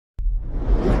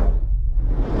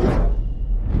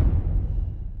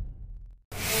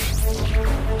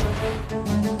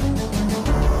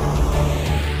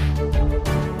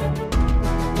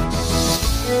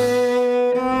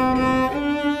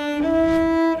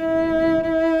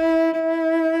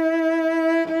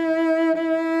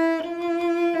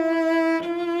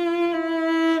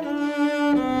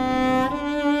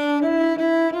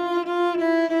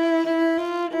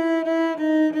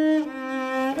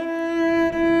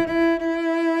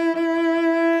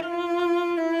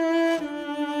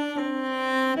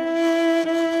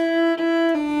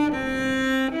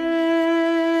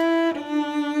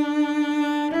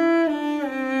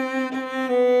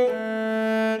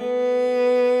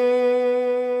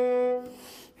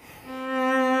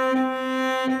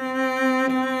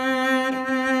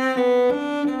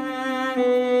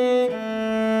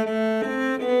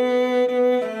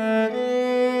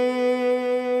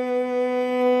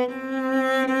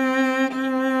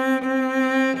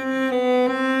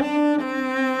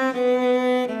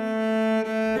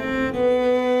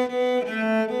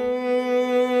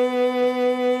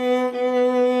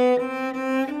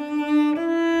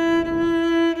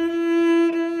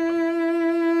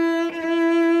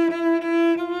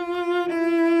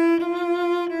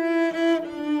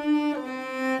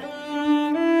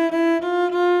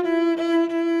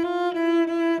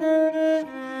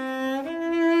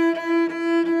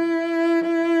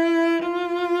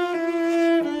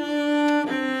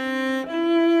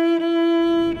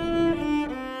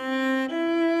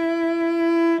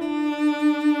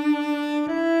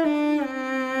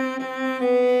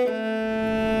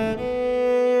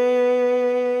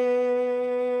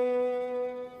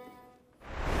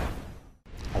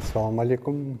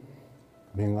Ассалаумалейкум.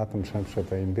 Менің атым Шәмшет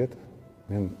Аимбетов.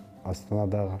 Мен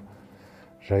Астанадағы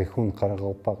Жайхун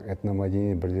Қарақалпақ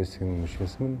этномәдени бірлестігінің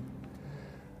мүшесімін.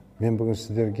 Мен бүгін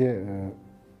сіздерге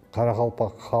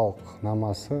Қарақалпақ халық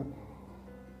намасы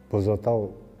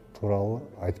Бозатау туралы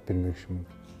айтып бермекшімін.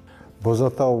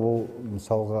 Бозатау бұл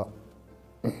мысалға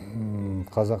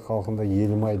қазақ халқында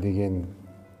Елімай деген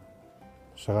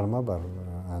шығарма бар.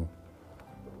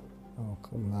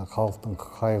 Халықтың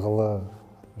қайғылы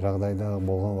жағдайдағы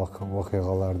болған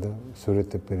оқиғаларды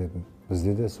суреттеп беретін.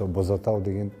 Бізде де сол Бозатау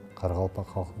деген, Қарақалпақ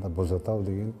халқында Бозатау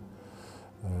деген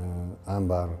ән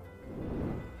бар.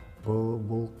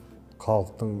 Бұл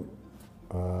халықтың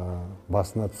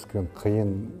басына түскен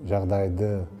қиын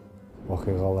жағдайды,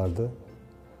 оқиғалар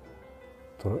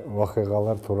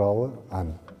туралы ән.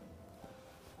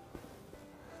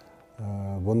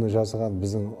 Бұны жазған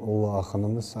біздің ұлы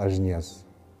ақынымыз Ажнияз.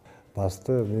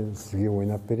 Басты мен сізге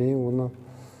ойнап берейін оны,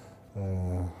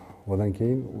 одан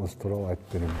кейін осы туралы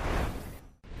айтып беремін.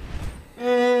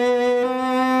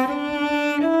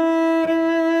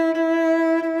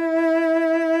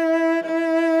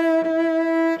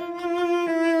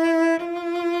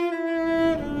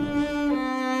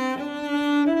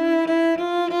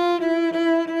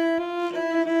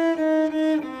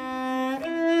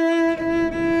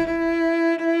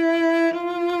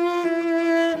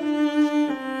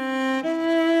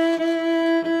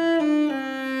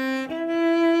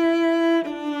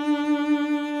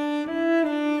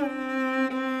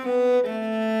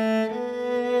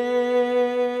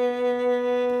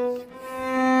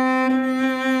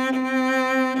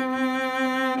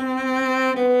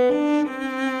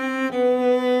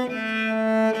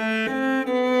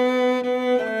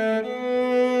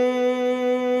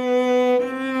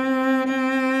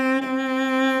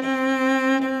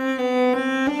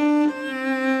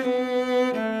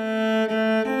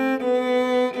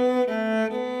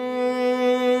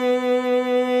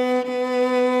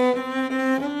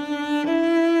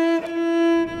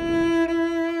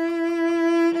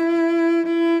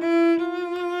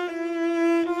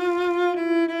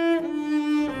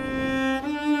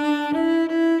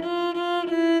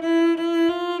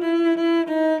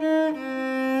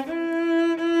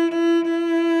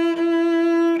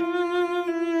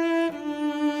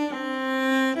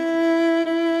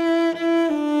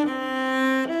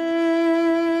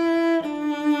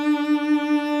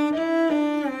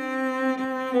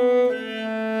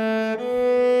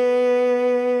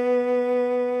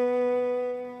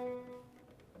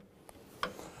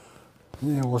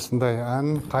 Осындай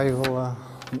ән қайғылы.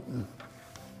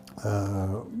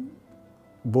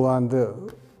 Бұл әнді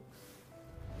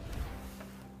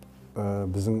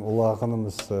біздің ұлы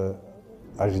ақынымыз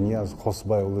Ажнияз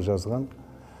Қосбайұлы жазған.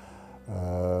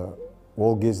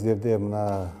 Ол кездерде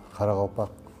мына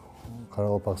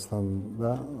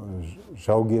Қарақалпақстанда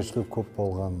жаугершілік көп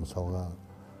болған. Мысалға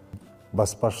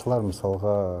баспашылар,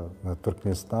 мысалға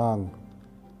Түркменстан,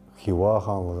 Хиуа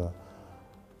ханлығы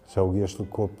жаугершілік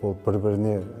көп болып,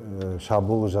 бір-біріне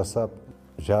шабуыл жасап,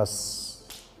 жас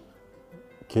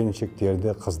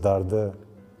келіншектерді, қыздарды,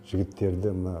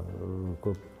 жігіттерді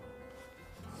көп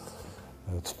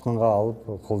тұтқынға алып,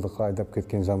 құлдыққа айдап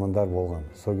кеткен замандар болған.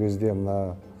 Сол кезде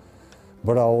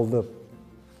бір ауылды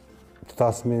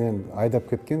тұтасыменен айдап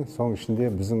кеткен, соның ішінде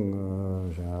біздің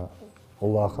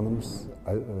ұлы ақынымыз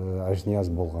Ажнияз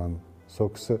болған.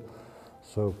 Сол кісі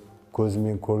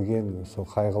көзімен көрген сол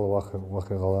қайғылы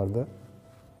оқиғаларды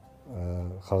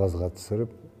қағазға түсіріп,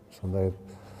 сондай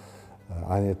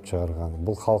ән етіп шығарған.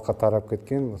 Бұл халыққа тарап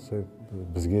кеткен,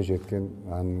 бізге жеткен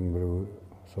әннің бірі.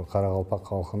 Сол Қарақалпақ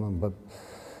халқының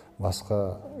басқа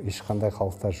ешқандай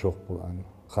халықтар жоқ бұл ән.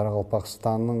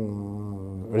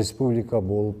 Қарақалпақстанның республика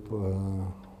болып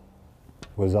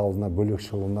өз алдына бөлек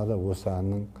шығуына да осы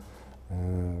әннің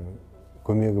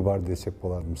көмегі бар десек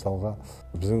болады. Мысалға,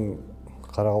 біздің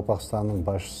Қарақалпақстанның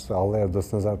басшысы Аллайыр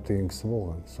Досназаров деген кісі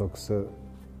болған. Сол кісі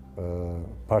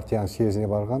партияның съезіне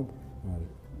барған,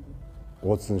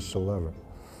 30-шы жылдары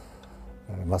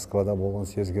Москвада болған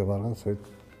съезге барған,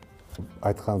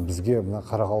 айтқан, бізге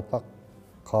Қарақалпақ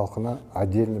халқына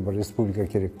отдельный бір республика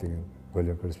керек деген,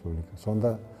 бөлек республика.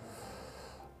 Сонда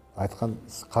айтқан,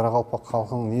 Қарақалпақ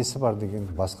халқының несі бар деген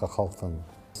басқа халықтан.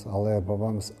 Аллайыр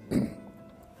бабамыз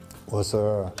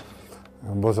осы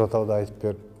Бозатауда айтып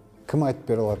беріп, кім айтып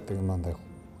бере алады деген маңдай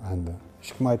әнді.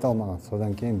 Ешкім айта алмаған.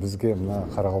 Содан кейін бізге мына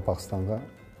Қарақалпақстанға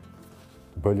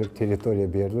бөлек территория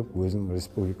беріліп, өзінің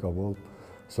республика болып,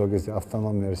 сол кезде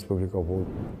автономия республика болып,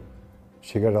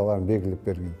 шекараларын белгілеп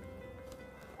берген.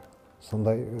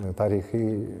 Сондай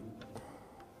тарихи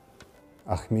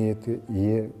ахметі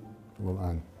ие бұл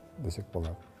ән десек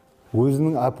болады.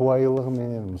 өзінің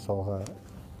апуайлығыменен мысалға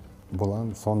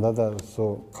болан, сонда да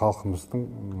сол халқымыздың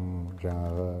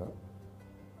жаңағы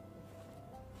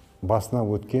басына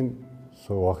өткен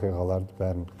сол оқиғаларды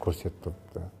бәрін көрсетіп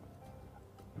тұрыпты.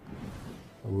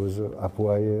 Өзі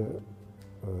апуайы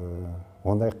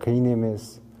ондай қиын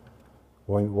емес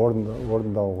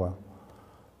орындауға.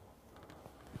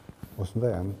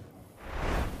 Осындай ән.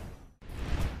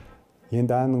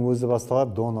 Енді әннің өзі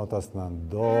басталады до нотасынан.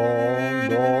 До,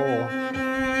 до.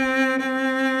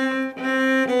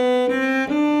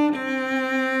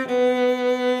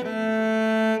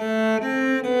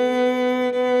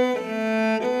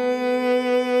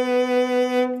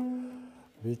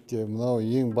 Видите, мынау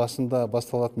ең басында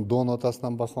басталатын до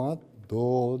нотасынан басталады.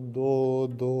 До, до,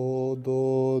 до,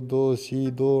 до, до,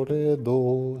 си, до, ре,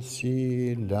 до,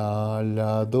 си, ля,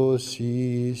 ля, до,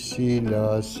 си,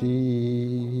 ля,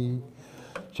 си.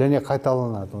 Және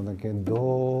қайталанады. Одан кейін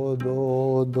до,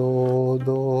 до, до,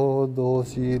 до, до,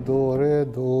 си, до, ре,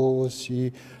 до,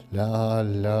 си, ля,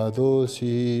 ля, до,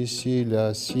 си,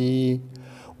 ля, си.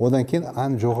 Одан кейін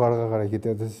ән жоғарыға қарай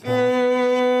кетеді.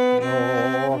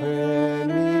 До, ре,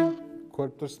 ми.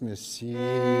 Көріп тұрсың мен? Си,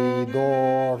 до,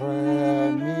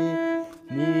 ре, ми,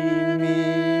 ми,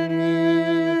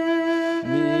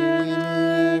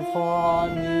 фа,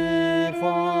 ми,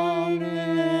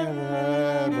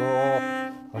 ре, до,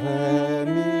 ре,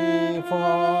 ми,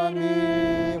 фа, ми.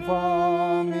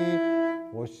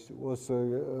 Осы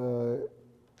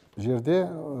жерде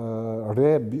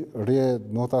ре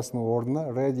нотасының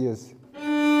орнына ре диез.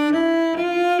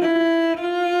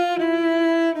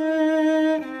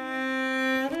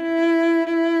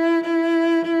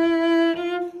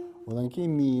 Одан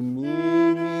кейін ми,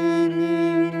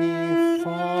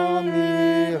 фа,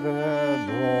 ми, ре,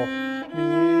 до,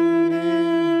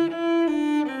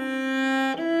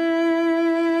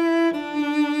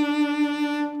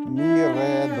 ми,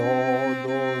 ре, до,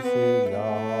 си,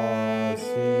 ля,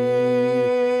 си.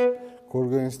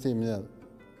 Көргеніңіздей, міне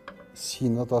си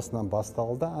нотасынан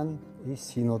басталды ән, и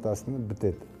си нотасынан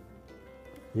бітеді.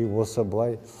 И осы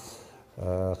былай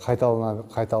қайталана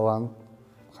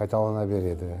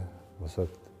береді. Осы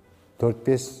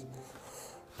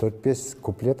 4-5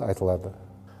 куплет айтылады.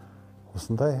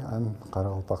 Осындай ән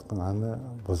Қарақалпақтың әні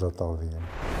Бозатау деген.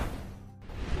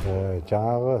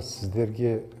 Жаңағы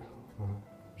сіздерге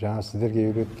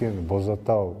үйреткен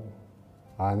Бозатау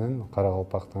әнін,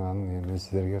 Қарақалпақтың әнін мен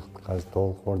сіздерге қазір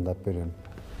толық орындап беремін.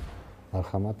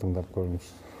 Мархамат, тыңдап көріңіз.